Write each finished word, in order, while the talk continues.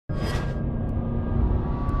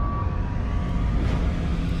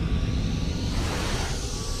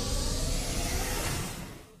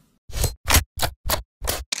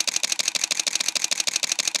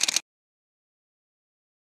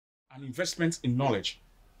and investment in knowledge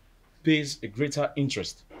pays a greater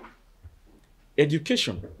interest.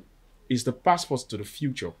 Education is the passport to the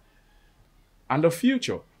future, and the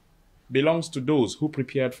future belongs to those who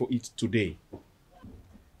prepared for it today.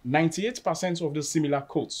 98% of the similar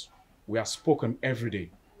quotes were spoken every day,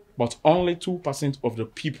 but only 2% of the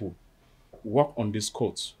people work on these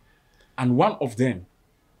quotes. And one of them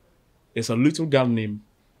is a little girl named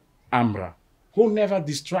Ambra, who never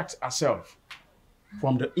distracts herself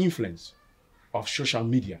from the influence of social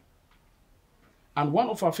media. And one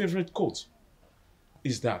of her favorite quotes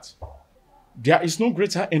is that there is no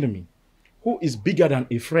greater enemy who is bigger than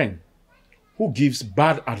a friend who gives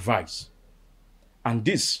bad advice. And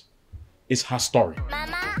this is her story.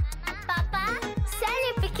 Mama, Papa, send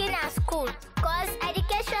your pikin at school, cause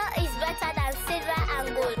education is better than silver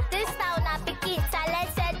and gold. This town na pikin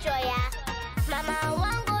talented joya. Mama, I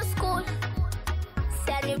want go school.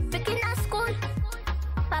 Send your pikin at school.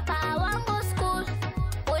 Papa, I want go school.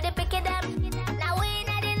 Would you pick them? Now we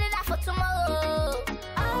not in that for tomorrow.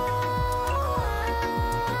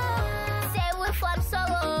 Say we from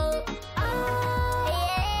sorrow.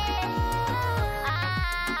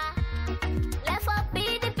 Left up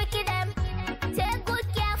be the picky them. Take good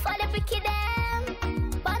care for the picky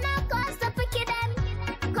them. But not cause the picky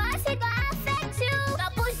them. Cause it gon' affect you. Go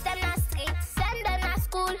push them na street, send them na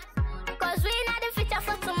school. Cause we not the future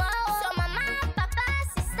for tomorrow. So mama, papa,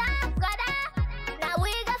 sister, brother. Now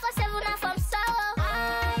we got for seven now from sorrow.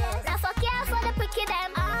 Now for care for the picky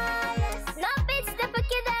them. No beats the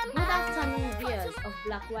picky them. Good afternoon, viewers of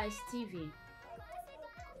Black Wise TV.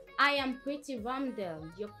 I am Pretty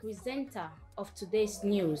Ramdel, your presenter of today's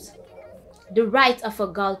news. The right of a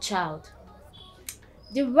girl child.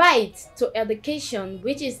 The right to education,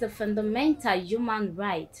 which is the fundamental human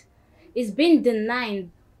right, is being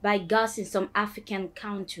denied by girls in some African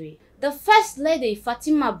country. The First Lady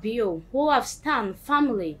Fatima Bio, who have stand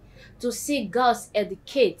firmly to see girls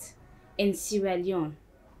educate in Sierra Leone.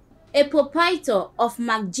 A proprietor of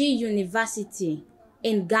McGee University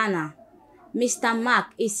in Ghana, Mr. Mark,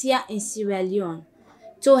 is here in Sierra Leone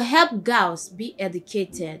to help girls be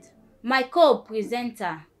educated. My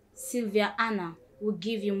co-presenter, Sylvia Anna, will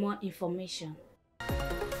give you more information.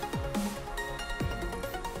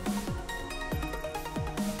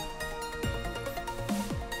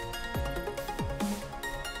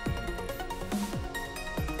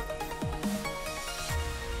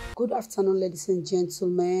 Good afternoon, ladies and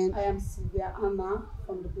gentlemen. I am Sylvia Anna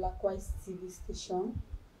from the Black Wise TV station,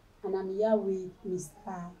 and I'm here with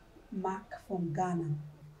Mr. Mark from Ghana.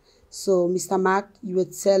 So, Mr. Mark, you will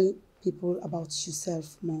tell people about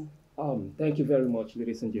yourself more. Thank you very much,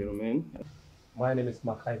 ladies and gentlemen. My name is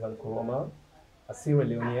Mark Ivan Koroma, a Sierra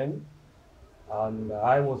Leonean, and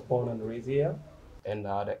I was born and raised here. And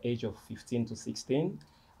at the age of 15 to 16,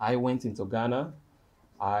 I went into Ghana.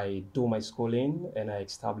 I do my schooling and I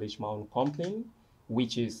established my own company,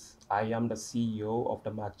 which is I am the CEO of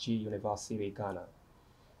the McGee University, Ghana.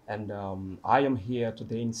 And I am here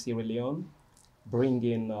today in Sierra Leone,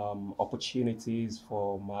 bringing opportunities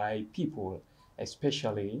for my people,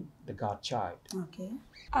 especially the girl child. Okay.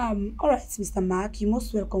 All right, Mr. Mark, you're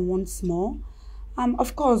most welcome once more.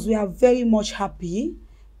 Of course, we are very much happy.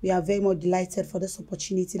 We are very much delighted for this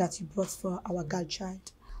opportunity that you brought for our girl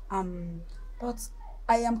child. But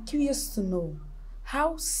I am curious to know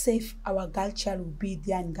how safe our girl child will be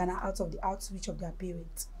there in Ghana out of the outreach of their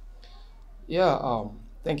parents. Yeah,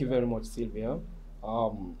 thank you very much, Sylvia.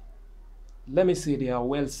 Let me say they are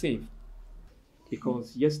well safe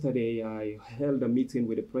because yesterday I held a meeting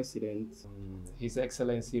with the president, His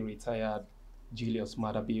Excellency retired Julius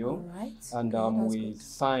Madabio, All right. and Okay, we good.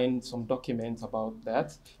 signed some documents about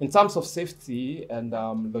that. In terms of safety and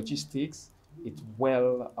logistics, it's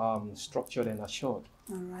well structured and assured.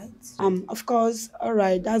 All right. Of course, all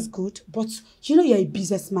right, that's good. But you know you're a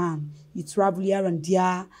businessman. You travel here and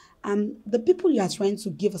there. The people you are trying to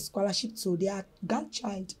give a scholarship to, they are girl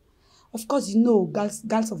child. Of course, you know,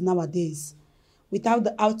 girls of nowadays, without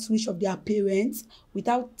the outreach of their parents,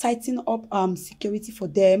 without tightening up security for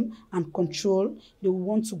them and control, they will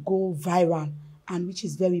want to go viral, and which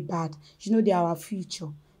is very bad. You know, they are our future.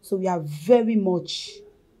 So we are very much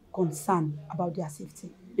concerned about their safety.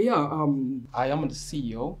 Yeah, I am the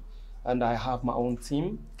CEO and I have my own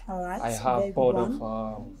team. All right. I very have good board one.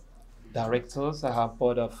 of directors. I have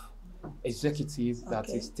board of executives that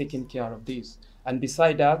Okay. is taking care of this. And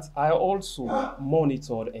beside that, I also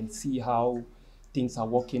monitor and see how things are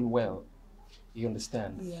working well. You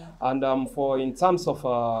understand? Yeah. And for in terms of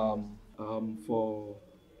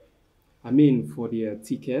I mean, for the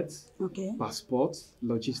tickets, Okay. passports,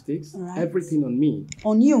 logistics, Right. everything on me.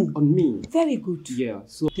 On you. On me. Very good. Yeah,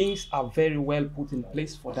 so things are very well put in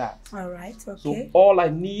place for that. All right. So Okay. all I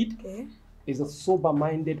need Okay. is a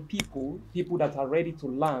sober-minded people that are ready to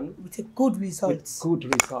learn With a good result. with good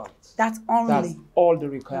results. That's only. That's all the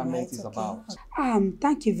All requirement right, is okay. about.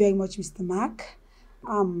 Thank you very much, Mr. Mark.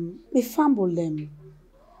 Me famble them.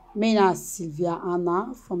 Me na Sylvia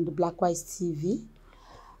Anna from the Black White TV.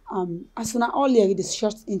 As soon as all hear this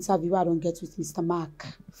short interview I don't get with Mr. Mark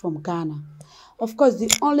from Ghana. Of course,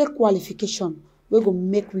 the only qualification we able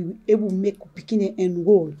make picking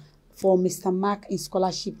enroll for Mr. Mark in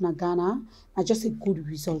scholarship na Ghana na just a good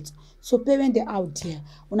result. So parents they out there,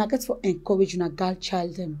 una get for encourage una girl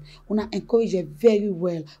child them, una encourage them very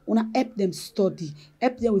well, una help them study,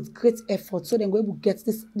 help them with great effort so then we will get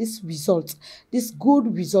this result, this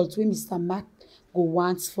good result when Mr. Mark go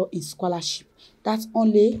want for in scholarship. That's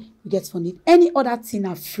only we get from it. Any other thing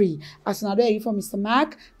are free. As una do for Mr.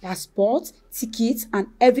 Mark, passport, tickets, and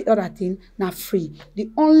every other thing na free. The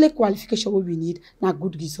only qualification we need na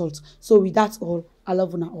good results. So with that all, I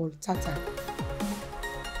love una all. Tata.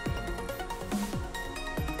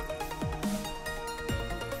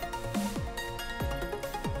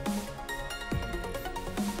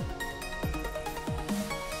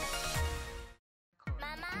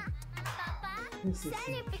 Mama, Papa, send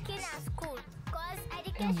your pikin at school. Cause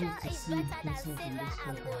education is better than silver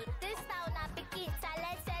and gold. This town na pikin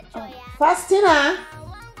talented joya. Fastina! I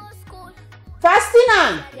want go school.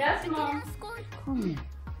 Fastina! Yes, Pikin mom. at school. Come.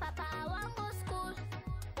 Papa, I want go school.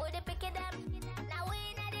 With the pikin them. Now we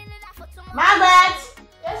in the little for tomorrow. Margaret!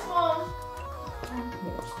 Yes, mom.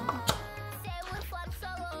 Say we from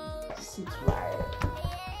sorrow. Sit right.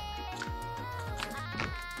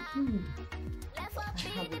 Left up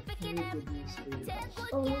be the pikin them. Take good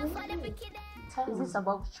Oh, care for the pikin them. Is this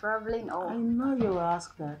about traveling I or? know you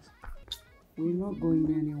ask that. We're not going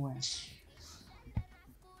anywhere.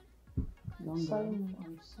 Don't go.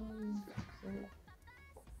 I'm sorry.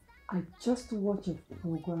 I just watched a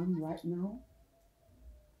program right now.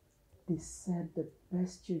 They said the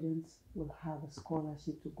best students will have a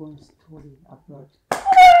scholarship to go and study abroad.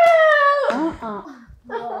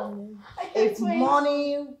 If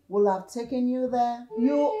money will have taken you there,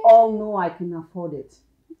 you all know I can afford it.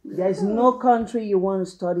 There's no country you want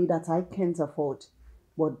to study that I can't afford.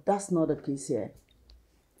 But that's not the case here.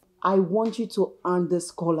 I want you to earn the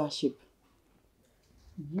scholarship.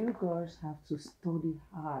 You girls have to study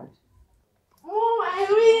hard. Oh, I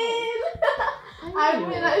will. I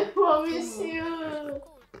will. I promise you.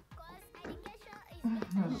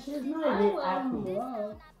 She's not really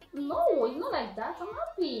happy. No, it's not like that. I'm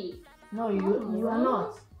happy. No, you are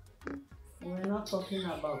not. We're not talking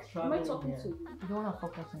about Am I traveling talking here. to you? You don't want to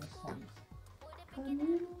focus on studies. Can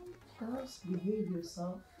you just behave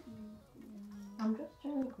yourself? I'm just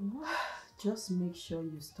trying to. Just make sure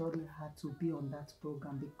you study hard to be on that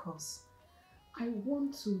program because I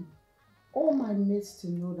want to all my mates to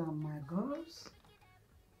know that my girls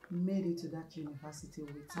made it to that university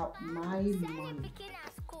without my money.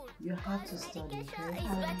 You have to study, okay? It's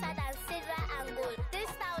better than silver and gold. This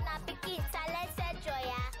town na pikin talented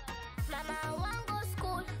joya. Mama, I want go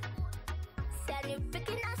school. Send your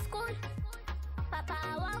pikin at school. Papa,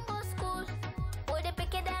 I want go school. With the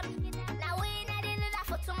pikin them. Now we in the little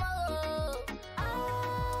for tomorrow.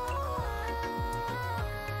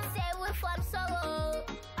 Say we from sorrow.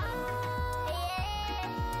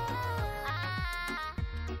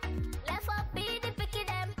 Left up be the pikin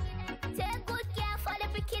them. Take good care for the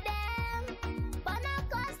pikin them. But not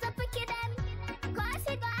cause the pikin them. Cause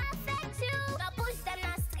it gon' affect you. Don't push them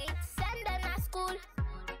na street, send them na school.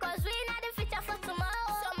 Cause we not the future for tomorrow.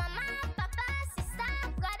 So mama, papa, sister,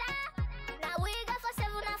 brother. Now we got for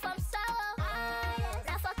seven now from sorrow.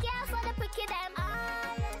 Now for care for the pikin them.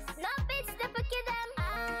 No beats the pikin them.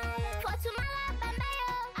 For tomorrow, bamba yo.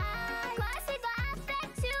 Cause it gon'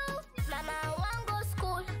 affect you. Mama, I want go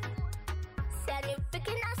school. Send you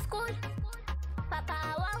picking at school. Papa,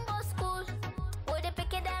 I want go school. With the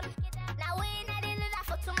picking them. Now we in the little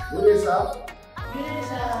for tomorrow. Good day, sir.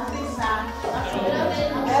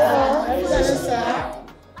 Hello, sir.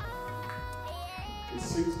 It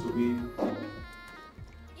seems to be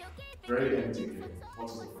very empty here.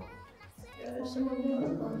 What's the problem?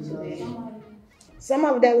 Some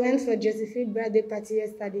of them went for Josephine's birthday party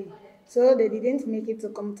yesterday, so they didn't make it to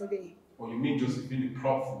come today. Oh, you mean Josephine the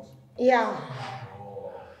crop food? Yeah.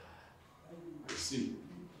 Oh, I see.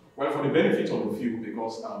 Well, for the benefit of the few,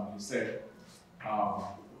 because you said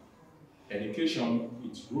education,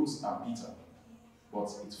 its roots are bitter, but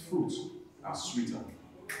its fruits are sweeter.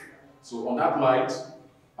 So on that light,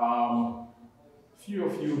 Few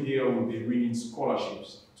of you here will be winning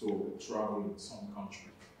scholarships to travel in some country.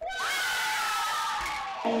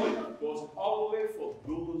 But only for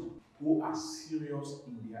those who are serious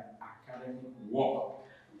in their academic work.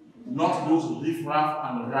 Not those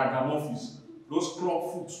riffraff and ragamuffins, those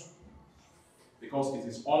club foots. Because it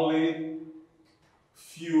is only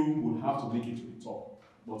few who have to make it to the top.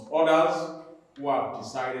 But others who have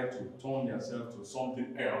decided to turn themselves to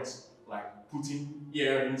something else, like putting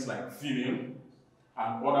earrings like female,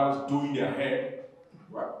 and others doing their hair.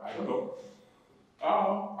 Well, I don't know.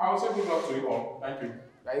 I'll say good luck to you all. Thank you.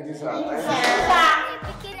 Thank you, sir.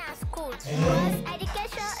 Picking at school, because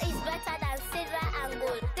education is better than silver and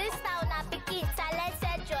gold. This town are picking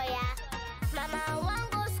talented joya. Mama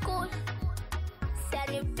want go school,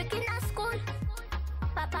 send you picking at school.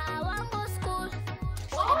 Papa want go school.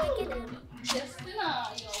 Justina,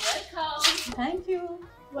 you're welcome. Thank you.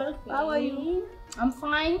 Welcome. How are you? I'm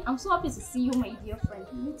fine. I'm so happy to see you, my dear friend.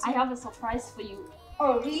 I have a surprise for you.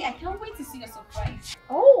 Oh, really? I can't wait to see the surprise.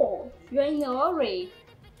 Oh, you're in a hurry.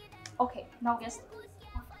 Okay, now guess.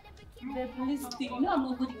 Babe, please do. You know I'm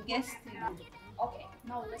not good in guessing. Okay,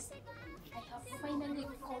 now listen. I have finally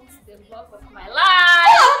caught the love of my life.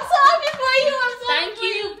 I'm so happy for you. I'm so Thank happy for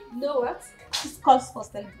you. You know what? This calls for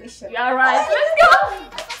celebration. You're right. Let's go.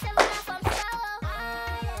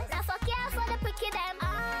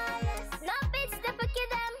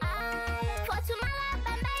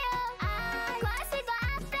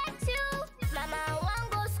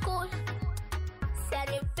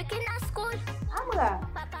 Amra,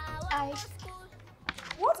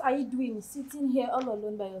 what are you doing sitting here all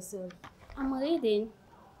alone by yourself? I'm reading.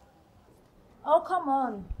 Oh, come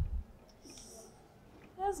on.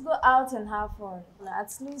 Let's go out and have fun.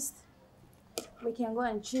 At least we can go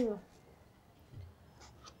and chill.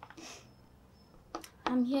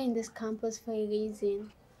 I'm here in this campus for a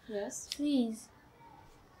reason. Yes? Please,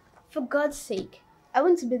 for God's sake, I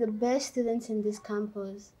want to be the best student in this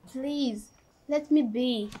campus. Please, let me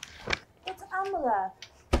be. But Amra,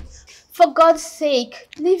 For God's sake,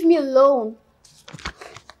 leave me alone.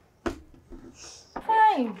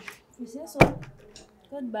 fine. If you say so.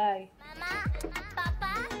 Goodbye. Mama,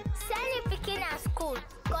 Papa, send you picking at school,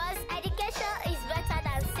 cause education is better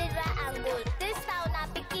than silver and gold. This town are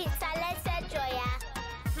picking talented joya.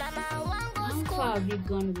 Mama, want go How school. far have you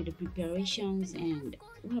gone with the preparations, and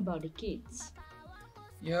what about the kids?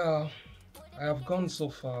 Yeah, I have gone so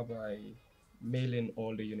far by mailing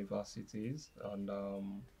all the universities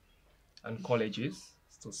and colleges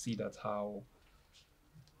to see that how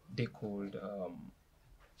they could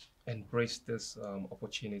embrace this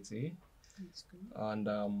opportunity. That's good.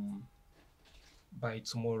 And by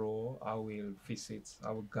tomorrow, I will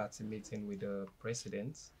get a meeting with the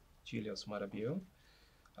president, Julius Madabio,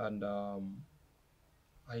 and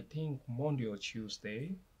I think Monday or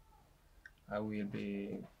Tuesday, I will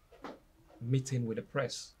be meeting with the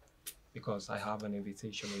press because I have an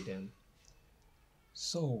invitation with them.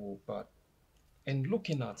 So, and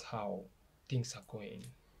looking at how things are going,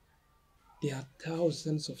 there are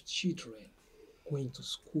thousands of children going to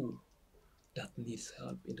school that needs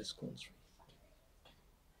help in this country.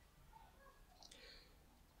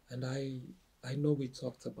 And I know we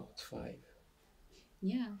talked about 5.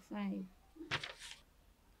 Yeah, 5.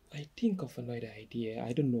 I think of another idea.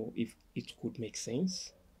 I don't know if it could make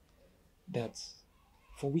sense that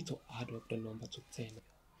for we to add up the number to 10.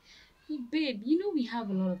 Hey, babe, you know we have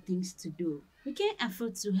a lot of things to do. We can't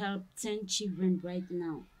afford to help 10 children right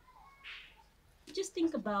now. Just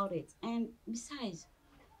think about it. And besides,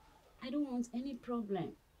 I don't want any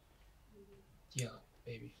problem. Yeah,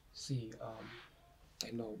 baby. See,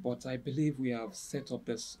 I know, but I believe we have set up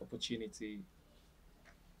this opportunity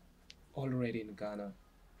already in Ghana.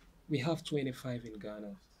 We have 25 in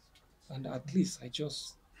Ghana, and at least I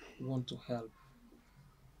just want to help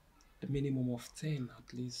the minimum of 10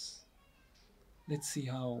 at least. Let's see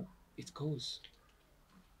how it goes.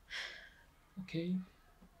 Okay?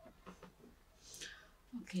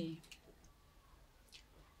 Okay.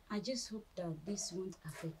 I just hope that this won't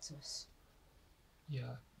affect us.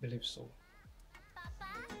 Yeah, believe so.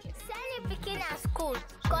 Send you picking at school,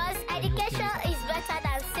 cause education is better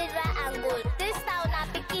than silver and gold. This town are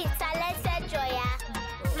picking talented joya.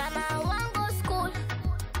 Mama want go school,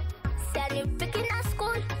 send you picking at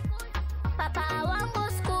school. Papa want go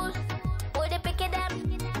school, would you pick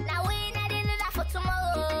them? Now we not in that for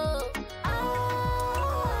tomorrow.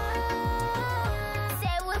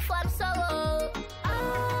 Say we from sorrow.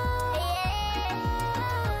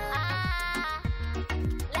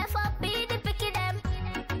 Left up be the picking them.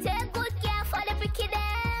 Take good care for the picking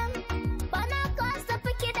them. But not cause the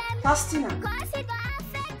picking them. Faustina, Cause it go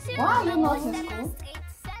affect Why are you not in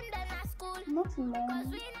school? Nothing,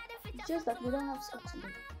 Mom. It's just that we don't have school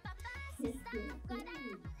today.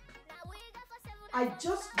 I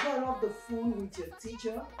just got off the phone with your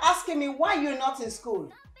teacher asking me why you're not in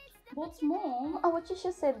school. But Mom, our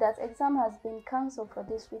teacher said that exam has been cancelled for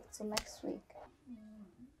this week to next week.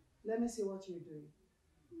 Let me see what you're doing.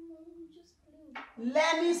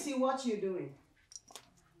 Let me see what you're doing.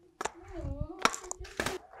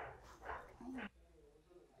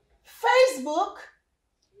 Facebook?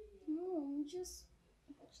 No, just...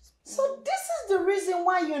 So this is the reason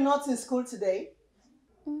why you're not in school today?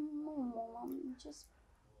 No, Mom, just...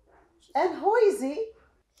 And who is he?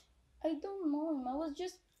 I don't know him. I was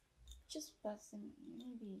just passing.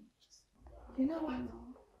 Maybe just... You know what?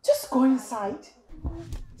 Just go inside.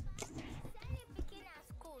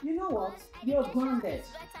 You know what? You're grounded.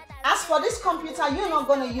 As for this computer, you're not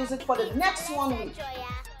going to use it for the next 1 week.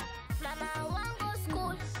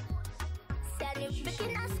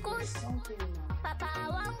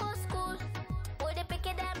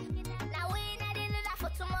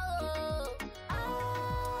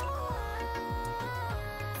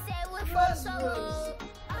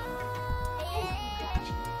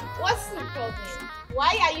 What's the problem?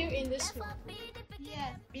 Why are you in this room?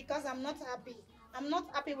 Yes, because I'm not happy. I'm not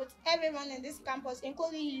happy with everyone in this campus,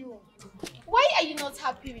 including you. Why are you not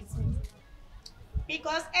happy with me?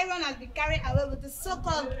 Because everyone has been carried away with the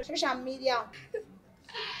so-called social media.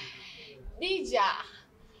 Dija,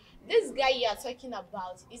 this guy you are talking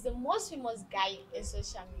about is the most famous guy in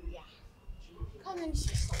social media. Come and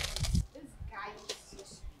show something. This guy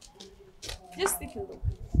is just take a look.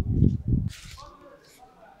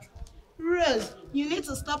 Rose, you need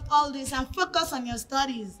to stop all this and focus on your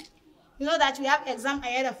studies. You know that we have exam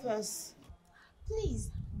ahead of us.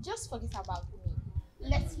 Please, just forget about me.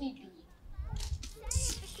 Let me be.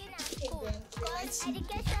 Education is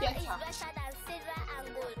better than silver and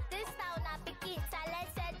gold. This town a pikin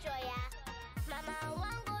talented joya. Mama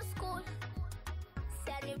want go school,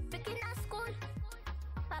 send you pikin at school.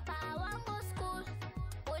 Papa want go school,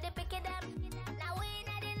 put the pikin them. Now we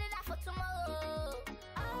not in that for tomorrow.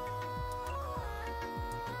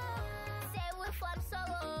 Say we from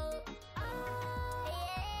sorrow.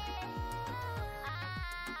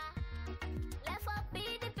 Left up be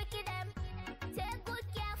the pikin them. Take good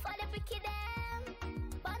care for the pikin them.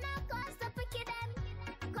 But not cause the pikin them.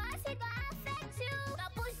 Cause it gon' affect you. Go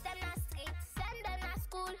push them na street, send them na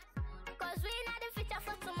school. Cause we not the future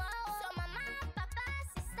for tomorrow. So mama, papa,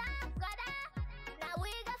 sister, brother. Now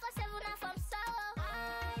we got for seven and from sorrow.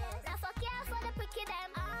 Now for care for the pikin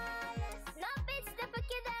them. No beats the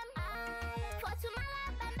pikin them. For tomorrow,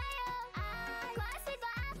 bamba yo. Cause it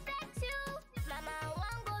gon' affect you. Mama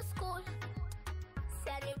want go school.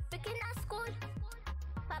 Send you picking at school.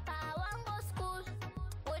 Papa want go school.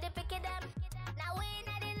 Put the picking them. Now we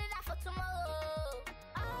not in that for tomorrow.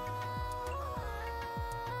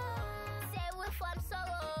 Say we from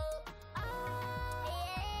sorrow.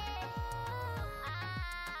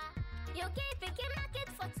 You keep picking market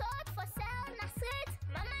for thought for sale na street.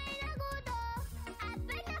 Mama in a good oh. I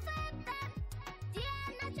beg na for help them. Dear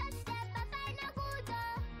no judge them. Papa in a good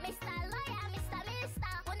oh. Mr. Lawyer, Mr.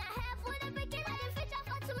 Minister. Wanna help with the picking of the future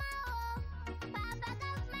for tomorrow. Papa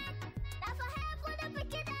government. That for help with the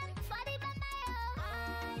picking them. For the bamba yo.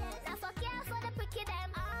 That for care for the picking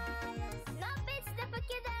them. No beats the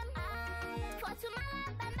picking them. For tomorrow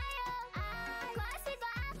bamba yo. Cause it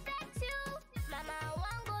gon' affect you. Mama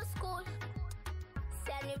want go school.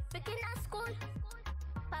 Send you picking at school.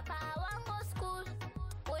 Papa want go school.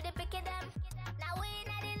 Put the picking them. Now we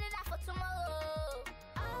not in that for tomorrow.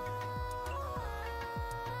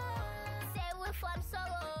 Say we from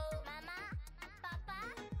sorrow. Mama, papa,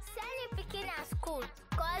 send you picking at school.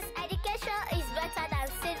 Cause education is better than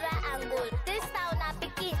silver and gold. This town a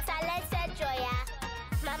picking talented joya.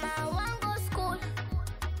 Mama want go school.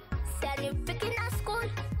 Send you picking at school.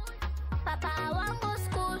 Papa want go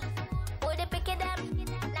school. Put the picking them.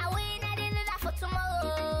 Now we not in that for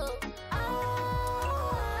tomorrow.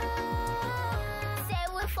 Say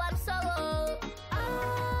we from sorrow.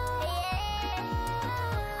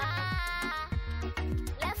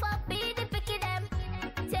 Left up be the picking them.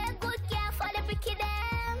 Take good care for the picking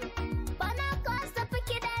them. But not cause the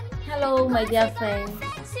picking them. Hello, my dear friend.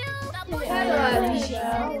 Hello, Alicia.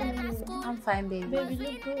 I'm fine, baby. Baby,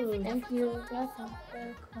 look good. Thank you. Welcome.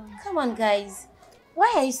 Come on, guys.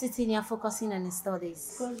 Why are you sitting here focusing on the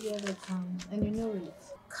studies? Because you have a time and you know it.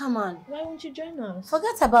 Come on. Why won't you join us?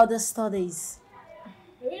 Forget about the studies.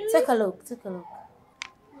 Really? Take a look. Take a look.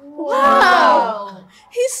 Wow!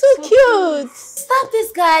 He's so cute. Stop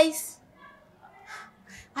this, guys.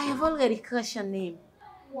 I have already crushed your name.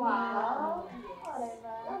 Wow.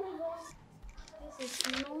 Whatever. This is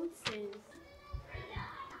nonsense.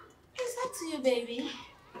 It's up to you, baby.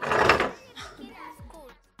 Cause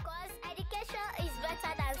education is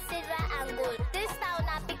better than silver and gold. This town a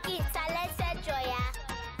pikin talented joya.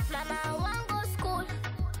 Mama want go school.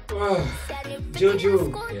 Jojo,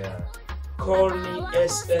 Yeah. call me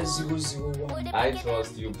SS001. I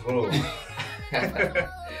trust you, bro.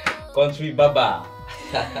 Country Baba.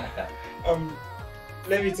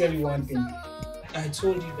 Let me tell you one thing. I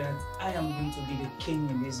told you that I am going to be the king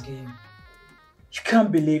in this game. You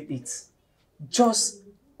can't believe it. Just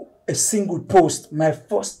a single post, my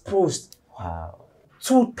first post. Wow.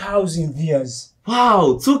 2,000 views.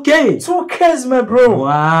 Wow, 2K. 2Ks, my bro.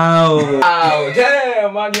 Wow. Wow.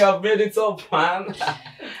 Damn, man, you have made it up, man.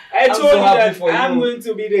 I told so you happy that for I'm you. going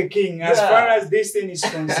to be the king as Yeah. far as this thing is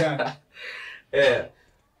concerned. Yeah.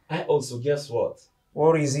 I also, guess what?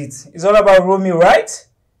 What is it? It's all about Romeo, right?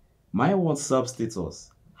 My WhatsApp status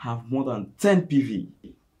have more than 10 PV.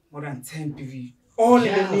 More than 10 PV. All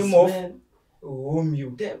in the name of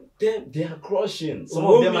Romeo. They are crushing. Some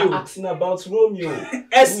of them Romeo. are asking about Romeo.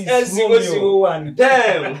 SS001.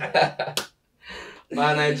 Damn.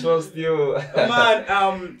 Man, I trust you.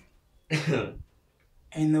 Man,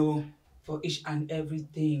 I know for each and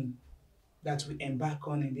everything that we embark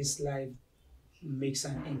on in this life makes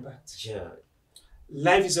an impact. Yeah.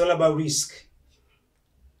 Life is all about risk.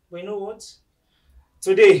 But you know what?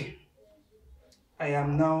 Today, I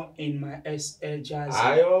am now in my SL jersey.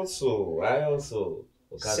 I also.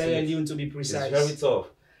 Look at Sierra it. Leone to be precise. It's very tough.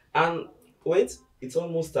 And wait, it's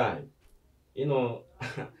almost time. You know,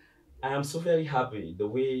 I am so very happy the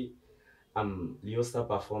way Leosta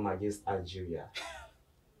performed against Algeria.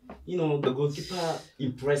 You know, the goalkeeper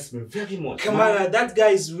impressed me very much. Kamara, that guy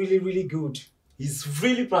is really, really good. He's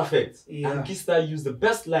really perfect. Yeah. And Kista used the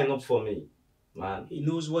best lineup for me. Man. He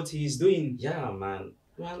knows what he is doing. Yeah, man.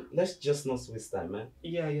 Man, let's just not waste time, man.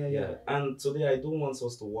 Yeah. And today I don't want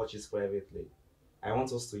us to watch it privately. I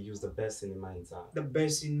want us to use the best cinema in town. The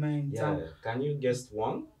best in mind. Yeah. Can you guess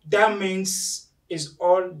one? That means it's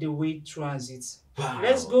all the way transit. Wow.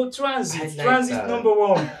 Let's go transit. I like Transit that. number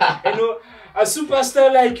one. You know, a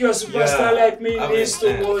superstar like you, a superstar like me needs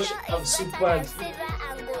to watch a super.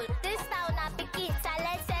 This town a pikin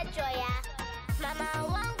talented joya. Mama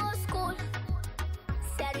want go school.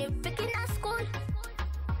 Send him picking at school.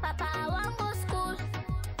 Papa want go school.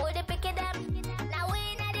 Would they pick them? Now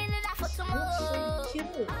we not in that for tomorrow. So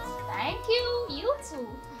cute. Thank you. You too.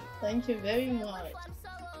 Thank you very much.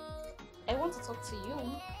 I want to talk to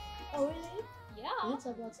you. Oh, really? Yeah. It's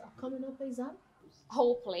about a coming up exam?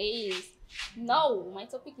 Oh, please. No, my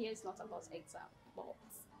topic here is not about exam. But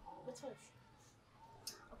What else?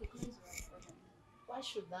 Okay, close your eyes for them. Why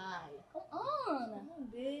should I? come on. Come on,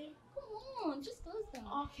 babe. Come on, just close them.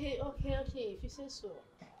 Okay. If you say so.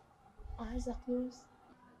 Eyes are closed.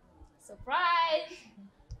 Surprise.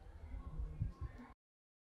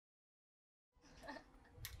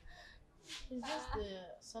 Is this the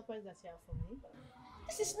surprise that you have for me?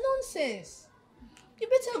 This is nonsense. You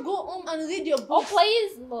better go home and read your Oh, book.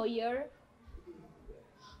 please, lawyer.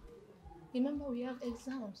 Remember, we have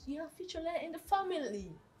exams. You have future learner in the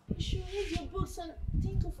family. You should read your books and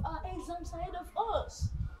think of our exams ahead of us.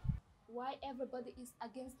 Why everybody is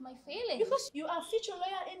against my feelings? Because you are future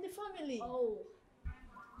lawyer in the family. Oh,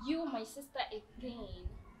 you, my sister again,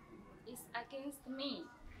 is against me.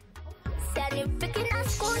 Send him picking at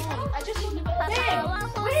school. I just want to Papa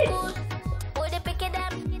want go school. Would they pick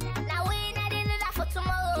them? Now we not in that for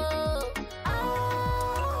tomorrow.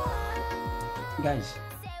 Guys,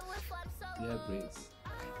 Yeah, Prince.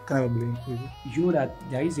 can I blame you? You know that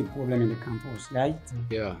there is a problem in the campus, right?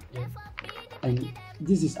 Yeah. And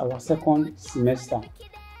this is our second semester.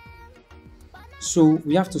 So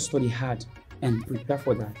we have to study hard and prepare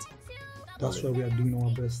for that. That's why we are doing our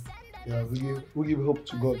best. Yeah, we give hope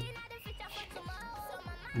to God.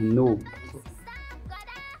 No.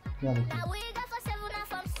 Yeah,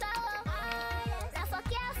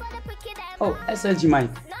 Oh, SLG Mike.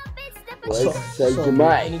 SLG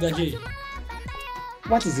Mike.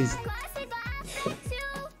 What is this?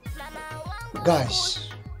 Guys,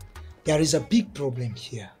 there is a big problem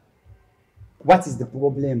here. What is the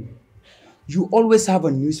problem? You always have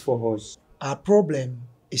a news for us. Our problem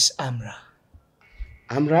is Amra.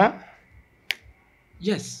 Amra?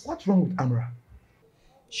 Yes. What's wrong with Amra?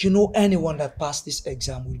 You know, anyone that passed this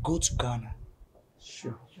exam will go to Ghana.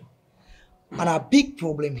 Sure. And our big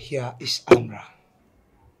problem here is Amra.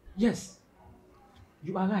 Yes.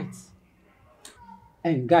 You are right.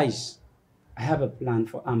 And guys, I have a plan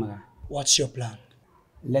for Amra. What's your plan?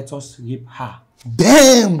 Let us rape her.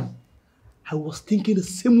 Damn! I was thinking the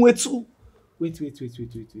same way too. Wait. You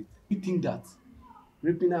think that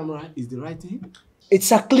raping Amra is the right thing?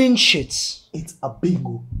 It's a clean sheet. It's a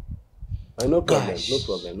bingo. No problem, Guys, no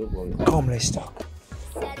problem. Come, let's talk.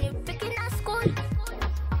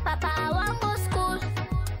 Papa, I want go school.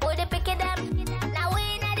 Would they pick it up? Now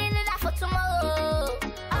we not in that for tomorrow.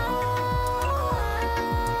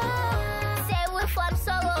 Say we from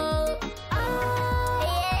sorrow.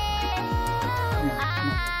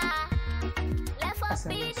 As I was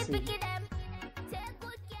saying,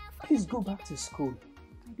 please go back to school.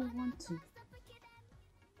 I don't want to.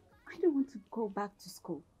 I don't want to go back to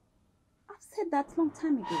school. I've said that long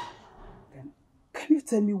time ago. Then, can you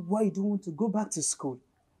tell me why you don't want to go back to school?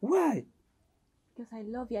 Why? Because I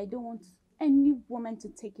love you. I don't want any woman to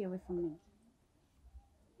take you away from me.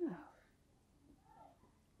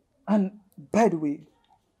 And by the way,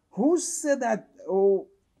 who said that? Oh,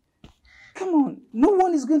 come on. No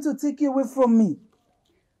one is going to take you away from me.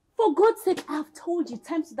 For God's sake, I've told you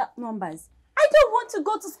times without numbers. I don't want to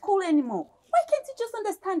go to school anymore. Why can't you just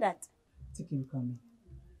understand that? Take him from me.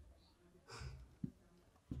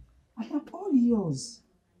 I am all yours.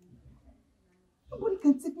 Nobody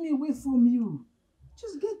can take me away from you.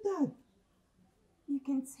 Just get that. You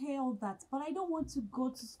can say all that, but I don't want to go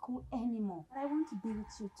to school anymore. I want to be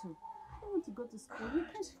with you too. I don't want to go to school. You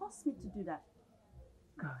can't force me to do that.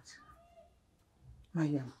 God.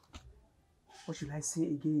 Mariam, what should I say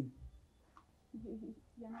again?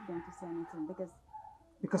 You're not going to say anything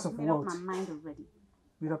Because I've of made what? up my mind already.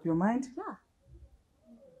 Made up your mind? Yeah.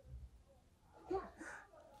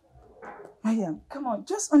 Mariam, come on,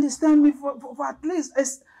 just understand me for at least. I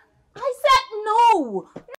said no!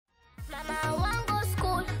 Mama, I want go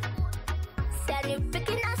school. Said you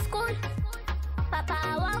picking at school. Papa,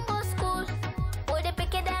 I want go school. Would they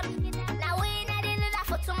pick it up? Now we not in that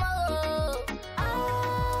for tomorrow.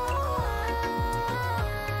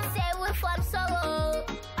 Say we from sorrow.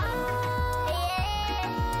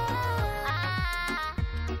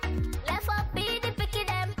 Left up be the picky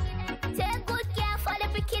them. Take good care for the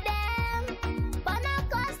picky them. But not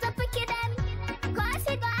cause the picky them. Cause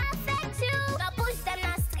it gon' affect you. Go push them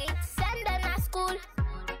na street, send them na school.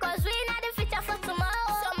 Cause we not the future for tomorrow.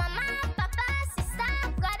 So mama, papa, sister,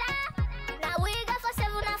 brother. Now we got for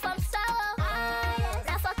 7 now from sorrow.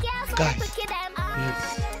 Now for care for the Guys, picky them.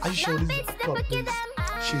 yes. Are you sure this is the club, please?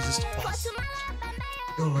 Choose this to pass.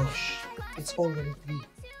 Don't rush. It's already 3.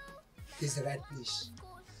 This is the right place.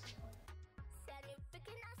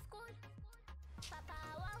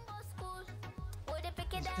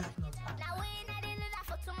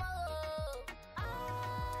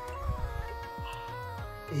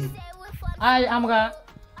 Hi, Amra.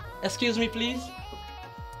 Excuse me, please.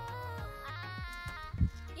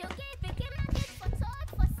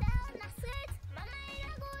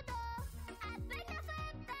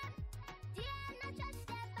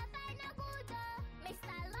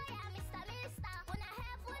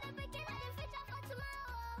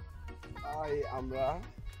 Hi, Amra.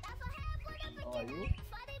 How are you?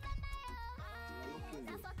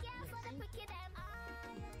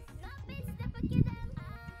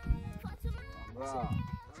 Amra.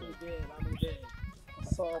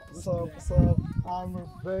 What's up? I'm a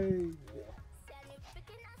baby.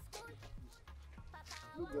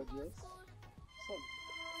 You good, yes?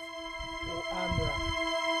 Oh, Amra.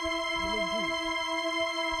 You look good.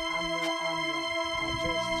 Amra, our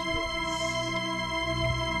best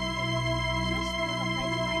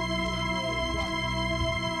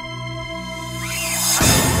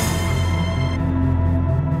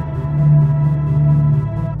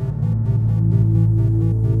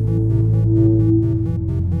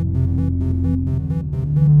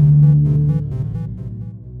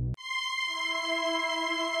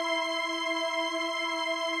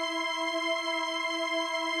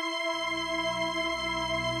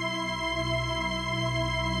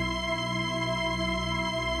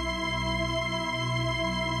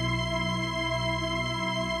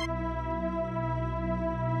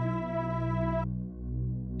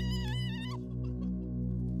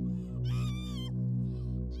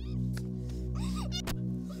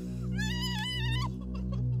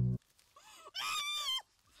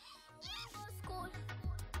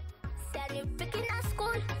Said you picking at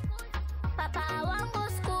school. Papa, I want go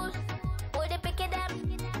school. Would they pick it up?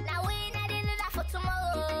 Now we not in that for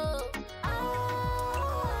tomorrow.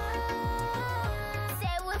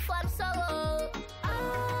 Say we from sorrow.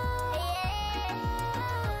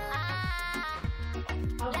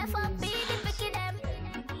 Left up be the picky them.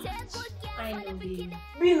 Take good care for the picky them.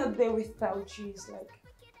 Being a day without you is like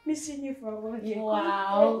missing you for 1 year.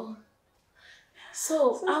 Wow.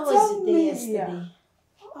 So how tell was the day me, yesterday?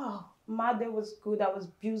 Oh, My day was good. I was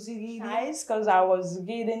busy reading. Nice, because I was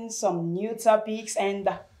reading some new topics and...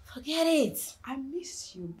 Forget it. I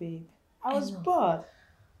miss you, babe. I was bored.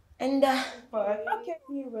 And But okay,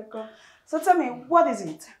 you're welcome. So tell me, what is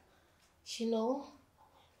it? You know,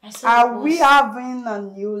 are we having a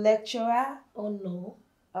new lecturer? Oh no.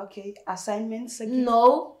 Okay, assignments again?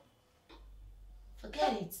 No.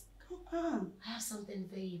 Forget it. Come on. I have something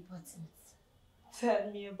very important.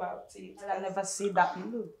 Tell me about it. I never see that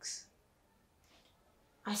looks.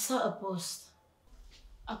 I saw a post.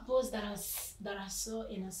 A post that I saw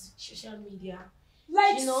in a social media.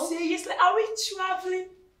 Like, you know, seriously, are we traveling?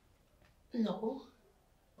 No.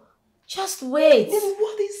 Just wait. Then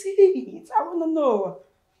what is it? I want to know.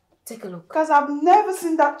 Take a look. Because I've never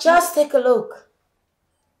seen that. Just take a look.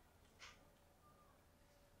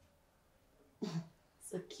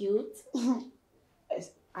 So cute.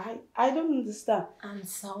 I don't understand. And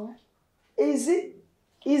so? Is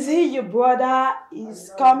he your brother?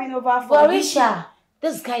 Is coming over for Varisha,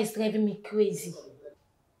 this guy is driving me crazy.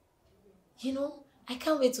 You know, I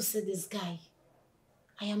can't wait to see this guy.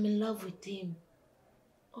 I am in love with him.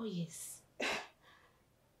 Oh yes.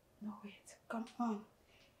 No, wait. Come on.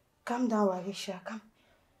 Calm down, Varisha. Come.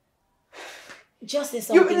 Just say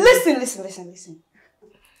something. Listen.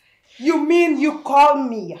 You mean you called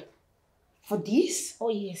me for this? Oh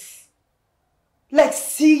yes. Like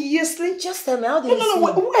seriously? Just tell me, how do you see?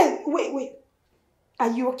 No, wait. Are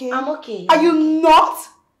you okay? I'm okay. Are you not?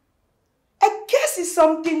 I guess it's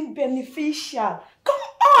something beneficial. Come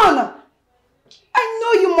on! I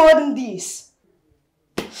know you more than this.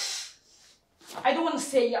 I don't want to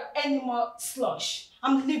say you're any more slush.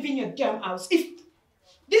 I'm leaving your damn house. If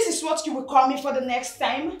this is what you will call me for the next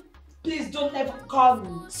time, please don't ever call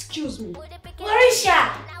me. Excuse me.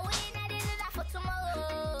 Varisha!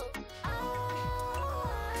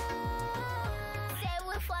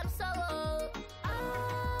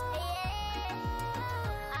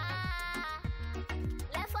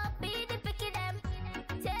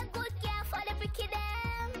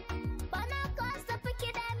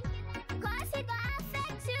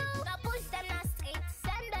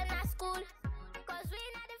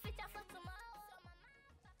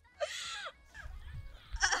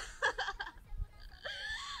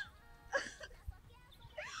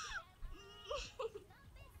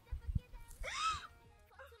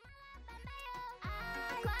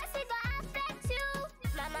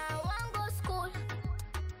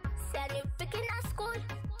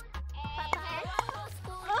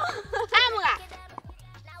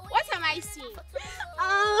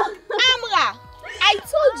 Amra, I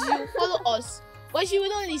told you follow us, but you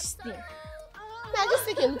wouldn't listen. Now just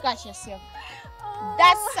take a look at yourself.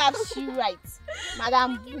 That serves you right,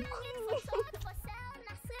 Madam Book.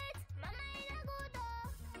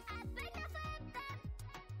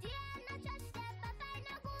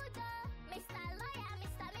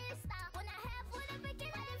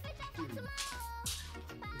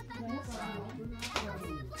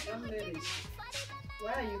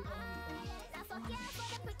 Where are you coming from?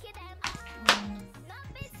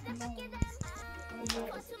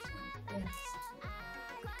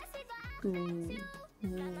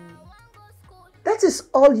 That is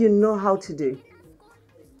all you know how to do.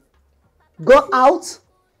 Go out,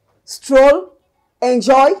 stroll,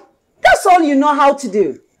 enjoy. That's all you know how to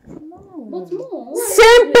do. But Mom,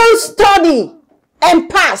 Simple study and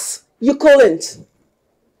pass. You couldn't.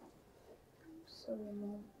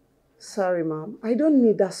 Sorry, Mom. I don't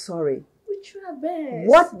need that sorry. we try best.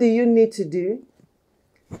 What do you need to do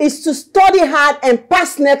is to study hard and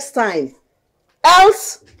pass next time.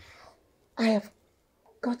 Else, I have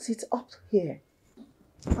got it up here.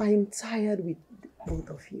 I am tired with both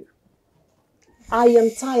of you. I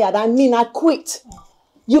am tired. I mean, I quit.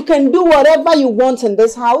 You can do whatever you want in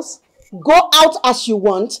this house. Go out as you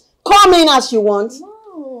want. Come in as you want.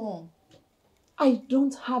 No. I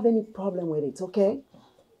don't have any problem with it, okay?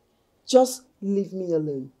 Just leave me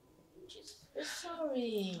alone.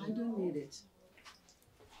 Sorry. I don't need it.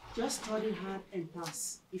 Just study hard and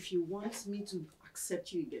pass if you want me to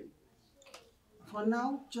accept you again. For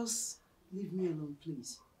now, just leave me alone,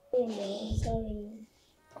 please. Oh, no, sorry.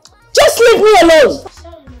 Just leave me alone!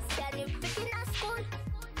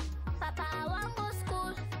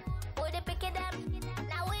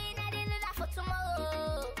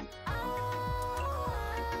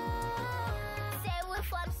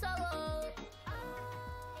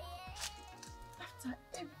 After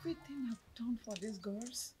everything I've done for these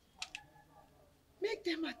girls, make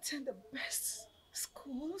them attend the best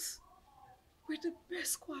schools with the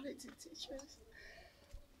best quality teachers.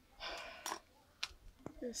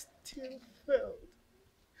 They still failed.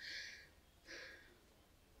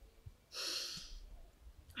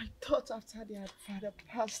 I thought after their father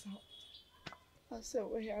passed out, passed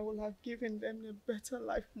away, I would have given them a better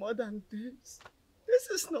life more than this. This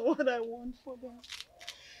is not what I want for them.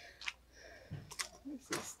 This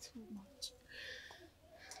is too much.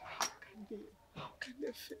 How can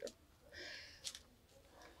they feel?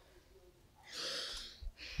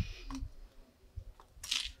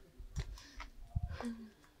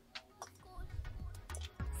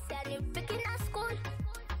 Said you picking at school.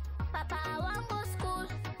 Papa, I want go school.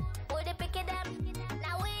 Would they pick it up?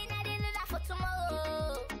 Now we not in that for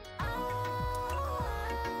tomorrow.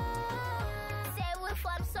 Say we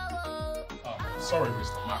from sorrow. Sorry,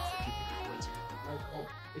 Mr. Mark, for keeping you waiting. Oh,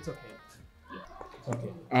 it's okay. It's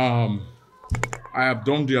okay. I have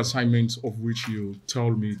done the assignment of which you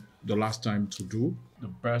told me the last time to do. The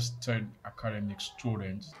best 10 academic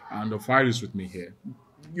students. And the file is with me here.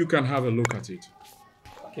 You can have a look at it.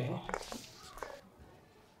 Okay.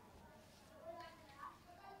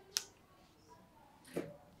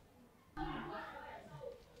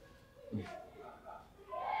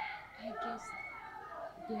 I guess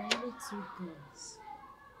there are only 2 girls.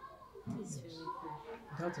 It's very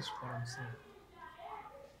good. That is what I'm saying.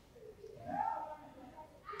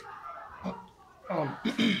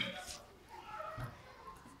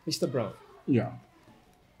 Mr. Brown. Yeah.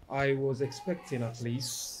 I was expecting at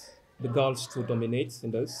least the girls to dominate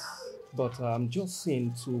in this, but I'm just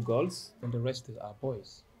seeing 2 girls and the rest are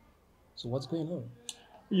boys. So what's going on?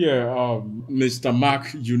 Yeah, Mr.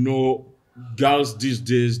 Mark, you know, girls these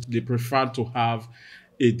days, they prefer to have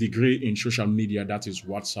a degree in social media, that is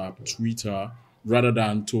WhatsApp, Twitter, rather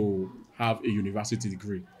than to have a university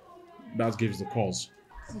degree. That gives the cause.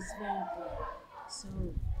 It is very good. So,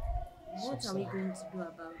 what are we going to do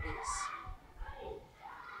about this?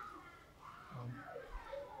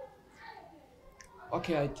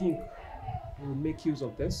 Okay, I think we'll make use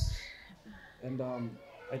of this. And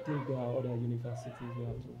I think there are other universities we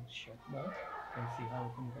have to shut down and see how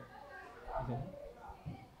we can go. Okay.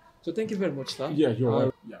 So thank you very much, sir. Yeah, you're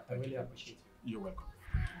welcome. Yeah, I really appreciate it. You're welcome.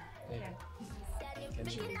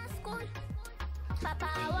 Thank you. Papa,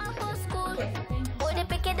 I want go school. Would they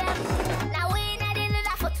pick it up? Now we not in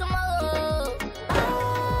that for tomorrow.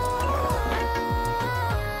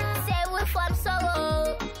 Say we from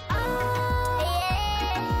sorrow.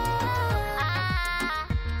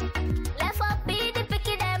 Left for be the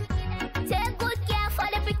picky them. Take good care for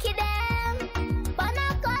the picky them. But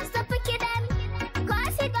not cause the picky them.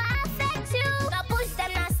 Cause it gon' affect you. Now push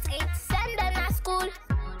them na street, send them na school.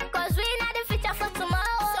 Cause we not the future for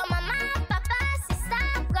tomorrow. So mama, papa, sister,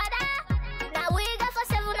 brother. Now we got for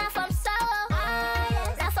 7 now from sorrow.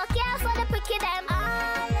 Now for care for the picky them.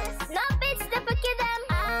 No beats the picky them.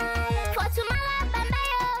 For tomorrow, bamba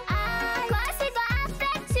yo. Cause it gon'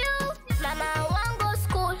 affect you. Mama, I want go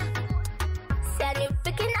school. Said you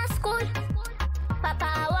picking at school. Papa, I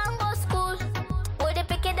want go school. Would they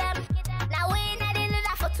pick it them? Now we not in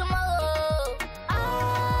that for tomorrow.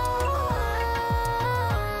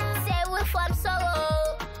 Say we from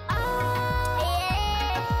sorrow.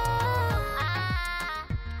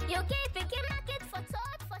 You keep